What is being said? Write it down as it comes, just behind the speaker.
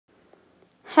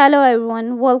Hello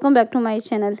everyone, welcome back to my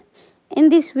channel. In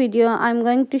this video, I'm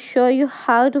going to show you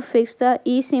how to fix the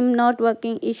eSIM not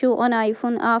working issue on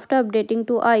iPhone after updating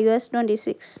to iOS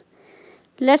 26.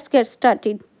 Let's get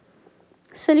started.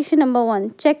 Solution number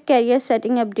 1. Check carrier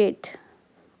setting update.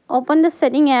 Open the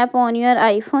setting app on your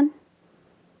iPhone.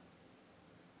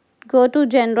 Go to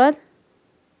General.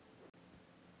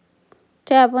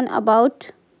 Tap on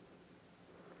About.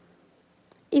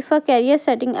 If a carrier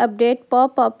setting update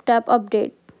pop up, tap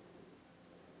Update.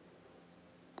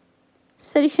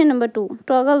 Solution number 2.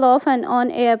 Toggle off and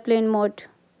on airplane mode.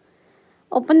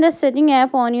 Open the setting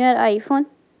app on your iPhone.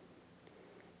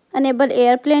 Enable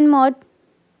airplane mode.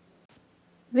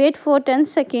 Wait for 10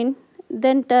 seconds,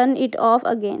 then turn it off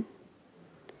again.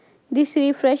 This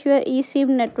refresh your eSIM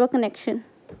network connection.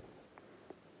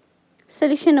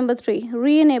 Solution number 3.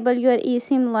 Re-enable your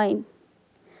eSIM line.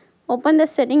 Open the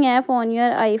setting app on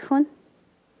your iPhone.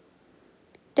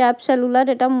 Tap cellular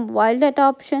data mobile data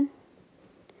option.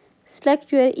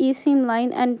 Select your eSIM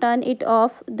line and turn it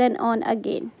off, then on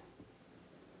again.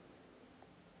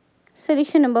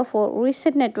 Solution number 4.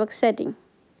 Reset network setting.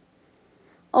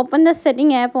 Open the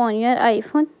setting app on your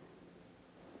iPhone.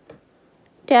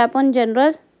 Tap on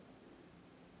General.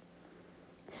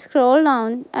 Scroll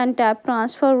down and tap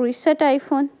Transfer Reset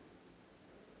iPhone.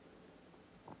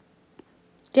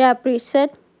 Tap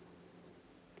Reset.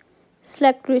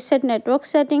 Select Reset Network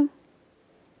Setting.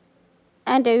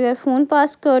 Enter your phone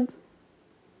passcode.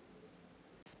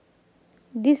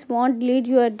 This won't delete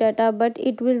your data, but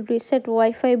it will reset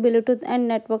Wi-Fi, Bluetooth and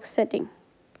network setting.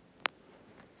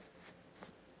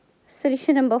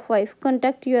 Solution number 5.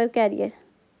 Contact your carrier.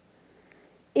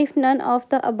 If none of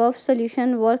the above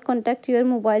solutions work, contact your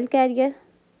mobile carrier.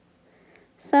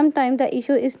 Sometimes the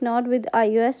issue is not with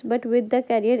iOS but with the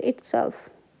carrier itself.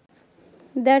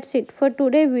 That's it for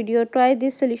today's video. Try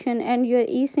this solution and your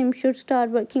eSIM should start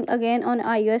working again on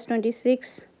iOS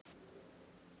 26.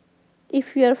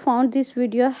 If you have found this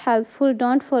video helpful,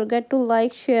 don't forget to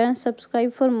like, share and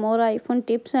subscribe for more iPhone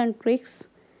tips and tricks.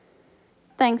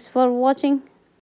 Thanks for watching.